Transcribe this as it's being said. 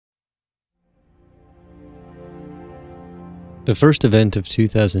The first event of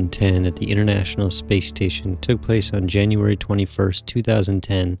 2010 at the International Space Station took place on January 21,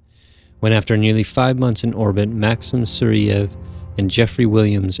 2010, when after nearly 5 months in orbit, Maxim Suryev and Jeffrey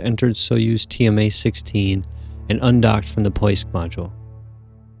Williams entered Soyuz TMA-16 and undocked from the Poisk module.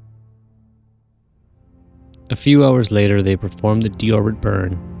 A few hours later, they performed the deorbit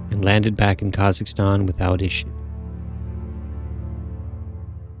burn and landed back in Kazakhstan without issue.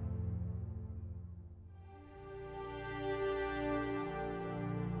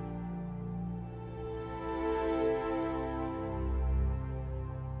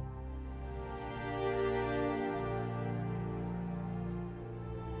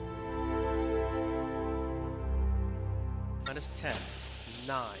 -10,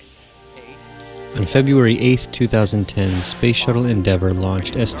 9, 8. On February 8, 2010, Space Shuttle Endeavour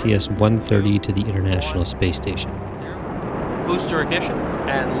launched STS-130 to the International Space Station. Booster ignition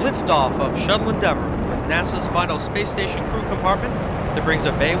and liftoff of Shuttle Endeavour with NASA's final space station crew compartment that brings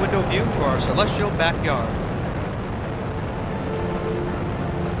a bay window view to our celestial backyard.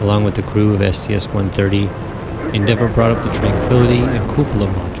 Along with the crew of STS-130, Endeavour brought up the Tranquility and Cupola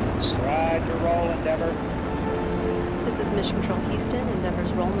modules. Mission Control Houston,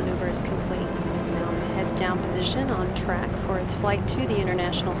 Endeavour's roll maneuver is complete. It is now in a heads down position on track for its flight to the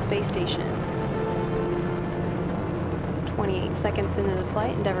International Space Station. 28 seconds into the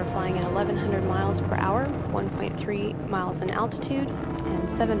flight, Endeavour flying at 1,100 miles per hour, 1.3 miles in altitude, and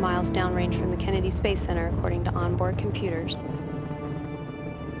 7 miles downrange from the Kennedy Space Center, according to onboard computers.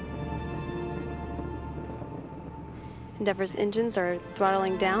 Endeavour's engines are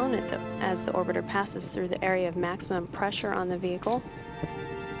throttling down as the orbiter passes through the area of maximum pressure on the vehicle.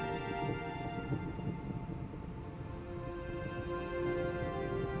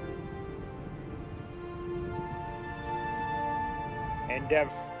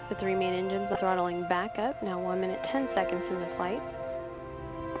 The 3 main engines are throttling back up, now 1 minute 10 seconds into flight.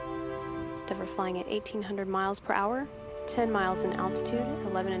 Endeavour flying at 1,800 miles per hour, 10 miles in altitude,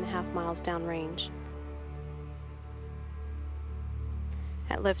 11.5 miles downrange.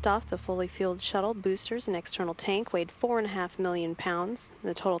 At liftoff, the fully fueled shuttle, boosters, and external tank weighed 4.5 million pounds.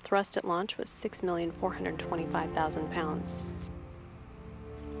 The total thrust at launch was 6,425,000 pounds.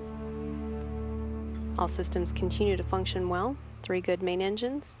 All systems continue to function well. 3 good main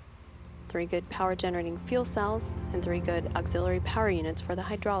engines, 3 good power generating fuel cells, and 3 good auxiliary power units for the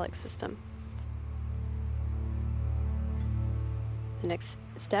hydraulic system. The next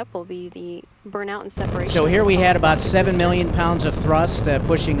step will be the burnout and separation. So here we had about 7 million pounds of thrust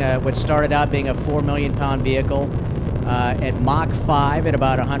pushing what started out being a 4 million pound vehicle at Mach 5 at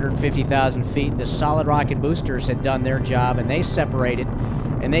about 150,000 feet. The solid rocket boosters had done their job and they separated,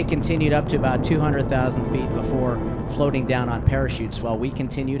 and they continued up to about 200,000 feet before floating down on parachutes while we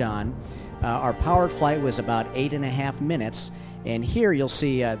continued on. Our powered flight was about 8.5 minutes. And here you'll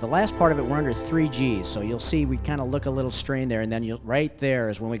see the last part of it, we're under 3 Gs. So you'll see we kind of look a little strained there, and then right there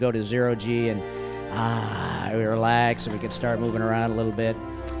is when we go to 0 G and we relax and we can start moving around a little bit.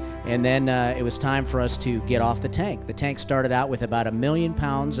 And then it was time for us to get off the tank. The tank started out with about 1 million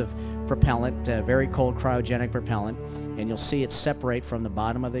pounds of propellant, very cold cryogenic propellant, and you'll see it separate from the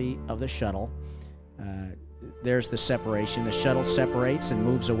bottom of the shuttle. There's the separation. The shuttle separates and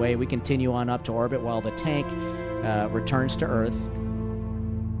moves away. We continue on up to orbit while the tank returns to Earth.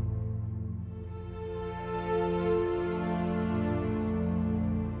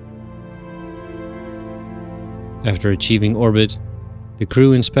 After achieving orbit, the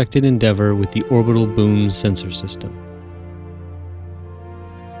crew inspected Endeavour with the orbital boom sensor system.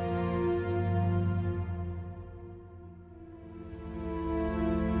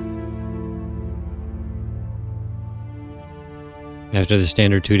 After the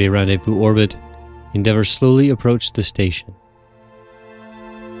standard 2-day rendezvous orbit, Endeavour slowly approached the station.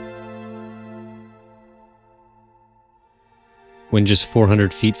 When just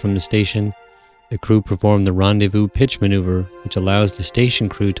 400 feet from the station, the crew performed the rendezvous pitch maneuver, which allows the station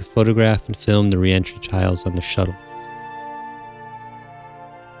crew to photograph and film the re-entry tiles on the shuttle.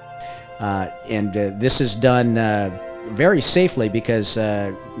 This is done very safely because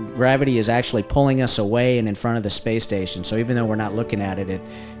gravity is actually pulling us away and in front of the space station. So even though we're not looking at it,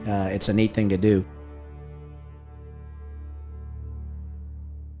 it's a neat thing to do.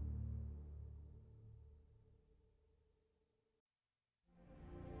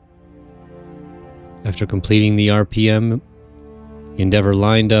 After completing the RPM, Endeavour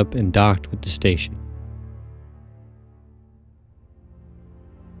lined up and docked with the station.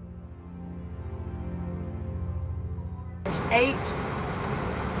 Eight,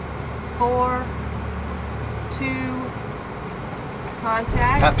 4, 2,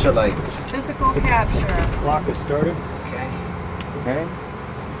 contact. Capture lights. Physical capture. Clock is started. Okay. Okay.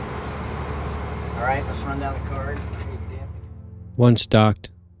 All right, let's run down the card. Once docked,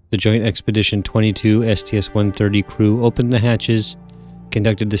 the Joint Expedition 22 STS-130 crew opened the hatches,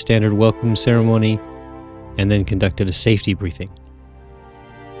 conducted the standard welcome ceremony, and then conducted a safety briefing.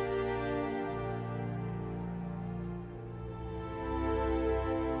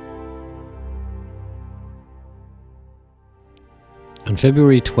 On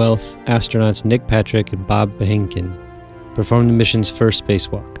February 12th, astronauts Nick Patrick and Bob Behnken performed the mission's first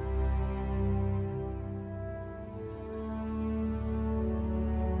spacewalk.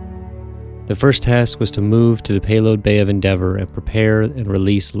 The first task was to move to the payload bay of Endeavour and prepare and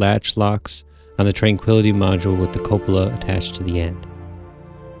release latch locks on the Tranquility module with the cupola attached to the end.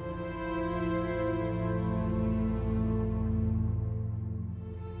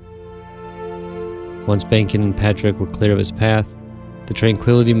 Once Behnken and Patrick were clear of its path, the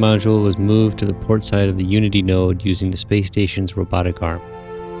Tranquility module was moved to the port side of the Unity node using the space station's robotic arm.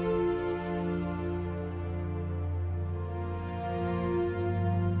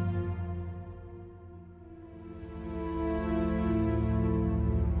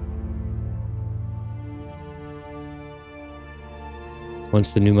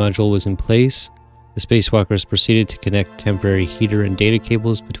 Once the new module was in place, the spacewalkers proceeded to connect temporary heater and data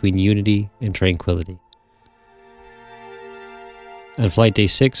cables between Unity and Tranquility. On Flight Day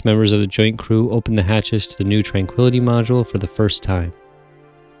 6, members of the joint crew opened the hatches to the new Tranquility module for the first time.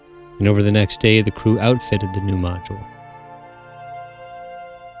 And over the next day, the crew outfitted the new module.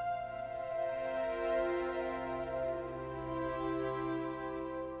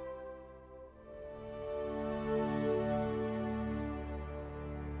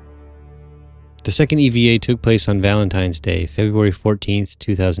 The second EVA took place on Valentine's Day, February 14th,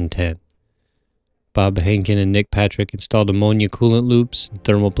 2010. Bob Behnken and Nick Patrick installed ammonia coolant loops and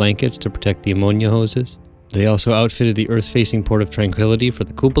thermal blankets to protect the ammonia hoses. They also outfitted the Earth-facing port of Tranquility for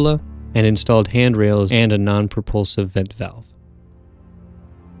the cupola and installed handrails and a non-propulsive vent valve.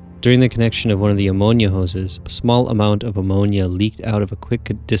 During the connection of one of the ammonia hoses, a small amount of ammonia leaked out of a quick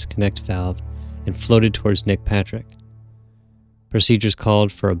disconnect valve and floated towards Nick Patrick. Procedures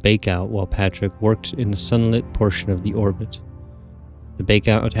called for a bakeout while Patrick worked in the sunlit portion of the orbit. The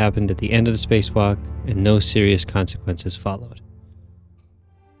bakeout happened at the end of the spacewalk, and no serious consequences followed.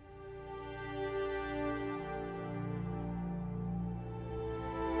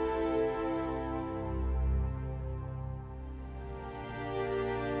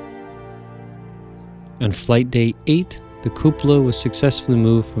 On Flight Day 8, the cupola was successfully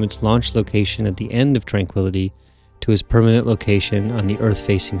moved from its launch location at the end of Tranquility to its permanent location on the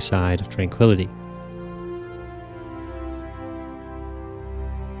Earth-facing side of Tranquility.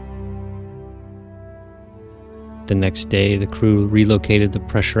 The next day, the crew relocated the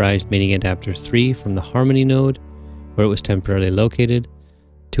pressurized mating adapter 3 from the Harmony node, where it was temporarily located,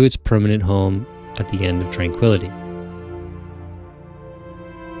 to its permanent home at the end of Tranquility.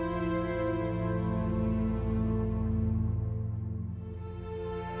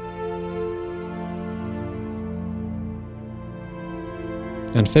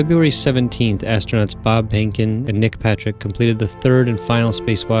 On February 17th, astronauts Bob Behnken and Nick Patrick completed the third and final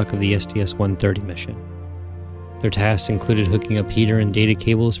spacewalk of the STS-130 mission. Their tasks included hooking up heater and data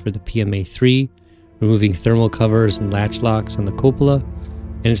cables for the PMA-3, removing thermal covers and latch locks on the cupola,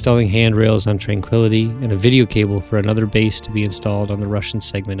 and installing handrails on Tranquility and a video cable for another base to be installed on the Russian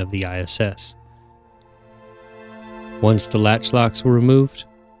segment of the ISS. Once the latch locks were removed,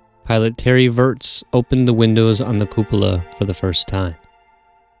 pilot Terry Virts opened the windows on the cupola for the first time.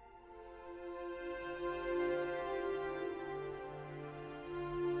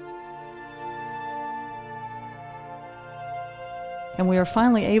 And we are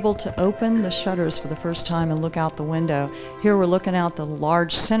finally able to open the shutters for the first time and look out the window. Here we're looking out the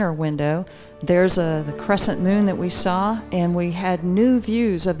large center window. There's the crescent moon that we saw, and we had new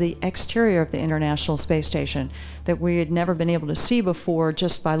views of the exterior of the International Space Station that we had never been able to see before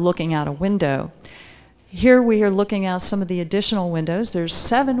just by looking out a window. Here we are looking out some of the additional windows. There's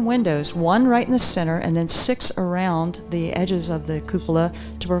 7 windows, 1 right in the center and then 6 around the edges of the cupola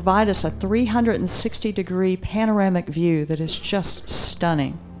to provide us a 360-degree panoramic view that is just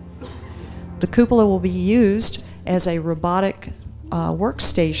stunning. The cupola will be used as a robotic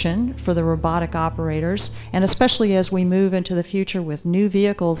workstation for the robotic operators, and especially as we move into the future with new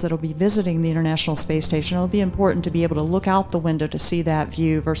vehicles that will be visiting the International Space Station, it'll be important to be able to look out the window to see that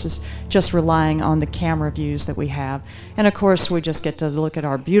view versus just relying on the camera views that we have. And of course, we just get to look at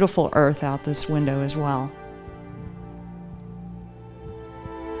our beautiful Earth out this window as well.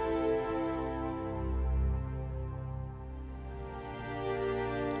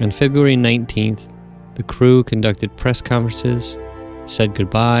 On February 19th, the crew conducted press conferences said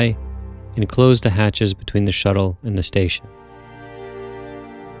goodbye, and closed the hatches between the shuttle and the station.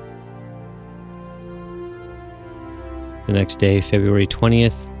 The next day, February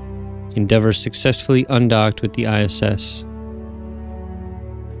 20th, Endeavour successfully undocked with the ISS.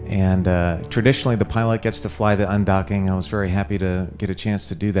 And traditionally, the pilot gets to fly the undocking. I was very happy to get a chance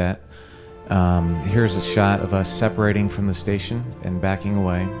to do that. Here's a shot of us separating from the station and backing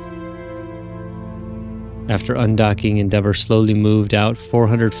away. After undocking, Endeavour slowly moved out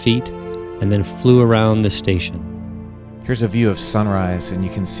 400 feet and then flew around the station. Here's a view of sunrise, and you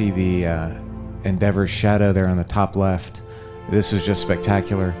can see the Endeavour shadow there on the top left. This was just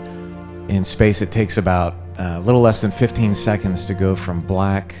spectacular. In space, it takes about a little less than 15 seconds to go from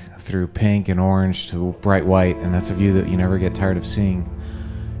black through pink and orange to bright white, and that's a view that you never get tired of seeing.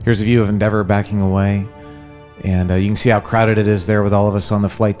 Here's a view of Endeavour backing away, and you can see how crowded it is there with all of us on the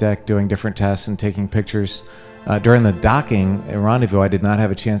flight deck doing different tests and taking pictures. During the docking at Rendezvous, I did not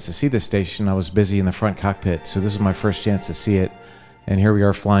have a chance to see the station. I was busy in the front cockpit, so this is my first chance to see it. And here we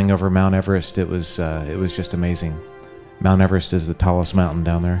are flying over Mount Everest. It was just amazing. Mount Everest is the tallest mountain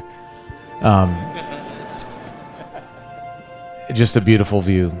down there. Just a beautiful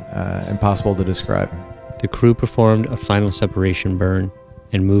view, impossible to describe. The crew performed a final separation burn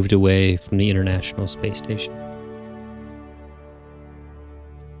and moved away from the International Space Station.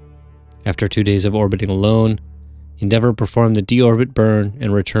 After 2 days of orbiting alone, Endeavour performed the deorbit burn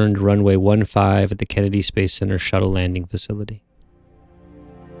and returned to runway 15 at the Kennedy Space Center shuttle landing facility.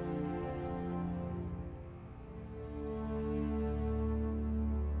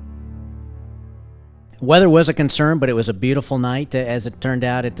 Weather was a concern, but it was a beautiful night, as it turned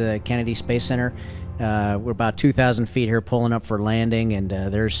out, at the Kennedy Space Center. We're about 2,000 feet here pulling up for landing, and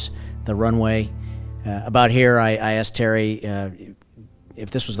there's the runway. About here, I asked Terry if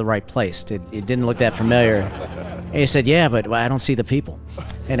this was the right place. It didn't look that familiar. And he said, yeah, but I don't see the people.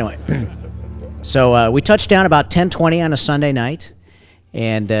 Anyway, so we touched down about 10:20 on a Sunday night,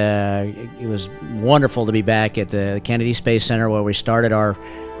 and it was wonderful to be back at the Kennedy Space Center where we started our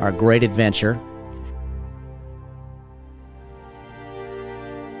great adventure.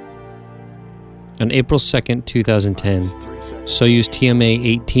 On April 2nd, 2010, Soyuz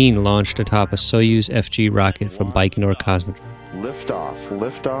TMA-18 launched atop a Soyuz FG rocket from Baikonur Cosmodrome.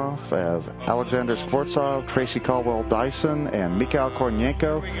 Liftoff of Alexander Skvortsov, Tracy Caldwell-Dyson, and Mikhail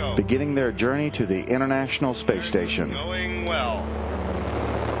Kornienko beginning their journey to the International Space Station. Going well.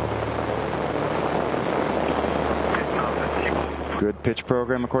 Good pitch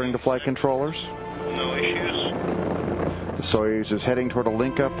program according to flight controllers. No issues. The Soyuz is heading toward a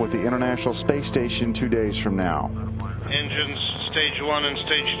link-up with the International Space Station 2 days from now. Engines stage 1 and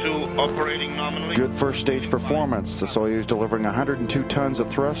stage 2 operating nominally. Good first stage performance. The Soyuz delivering 102 tons of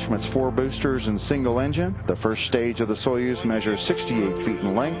thrust from its 4 boosters and single engine. The first stage of the Soyuz measures 68 feet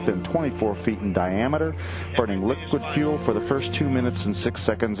in length and 24 feet in diameter, burning liquid fuel for the first 2 minutes and 6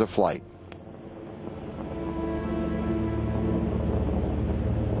 seconds of flight.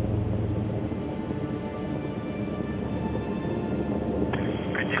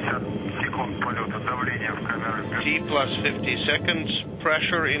 T plus 50 seconds.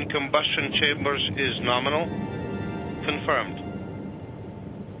 Pressure in combustion chambers is nominal. Confirmed.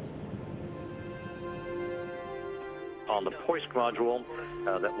 On the Poisk module,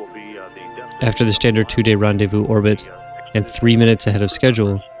 that will be the... After the standard 2-day rendezvous orbit, and 3 minutes ahead of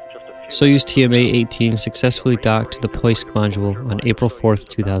schedule, Soyuz TMA-18 successfully docked to the Poisk module on April 4th,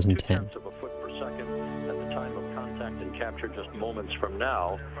 2010. At the time of contact and capture just moments from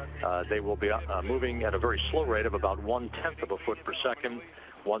now, they will be moving at a very slow rate of about 1/10 of a foot per second.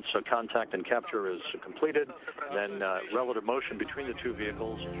 Once contact and capture is completed, then relative motion between the two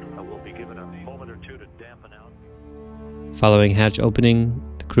vehicles will be given a moment or two to dampen out. Following hatch opening,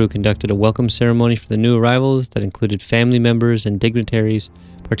 the crew conducted a welcome ceremony for the new arrivals that included family members and dignitaries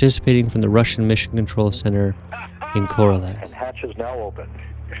participating from the Russian Mission Control Center in Korolev. And hatch is now open.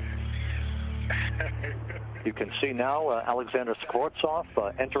 You can see now Alexander Skvortsov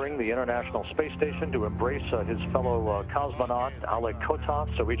entering the International Space Station to embrace his fellow cosmonaut Oleg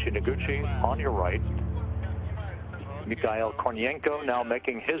Kotov, Soichi Noguchi on your right. Mikhail Kornienko now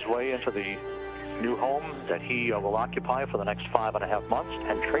making his way into the new home that he will occupy for the next 5.5 months,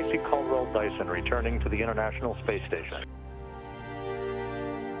 and Tracy Caldwell-Dyson returning to the International Space Station.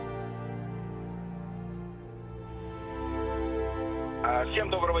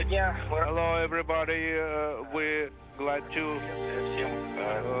 Hello, everybody. We're glad to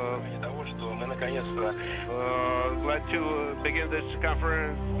begin this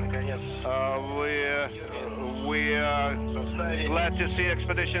conference. We are glad to see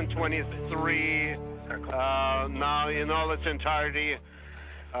Expedition 23 Now in all its entirety.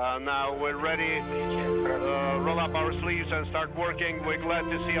 Now we're ready. Roll up our sleeves and start working. We're glad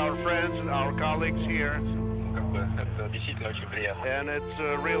to see our friends, our colleagues here. And it's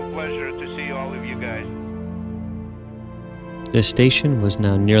a real pleasure to see all of you guys. The station was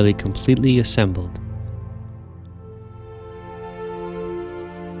now nearly completely assembled.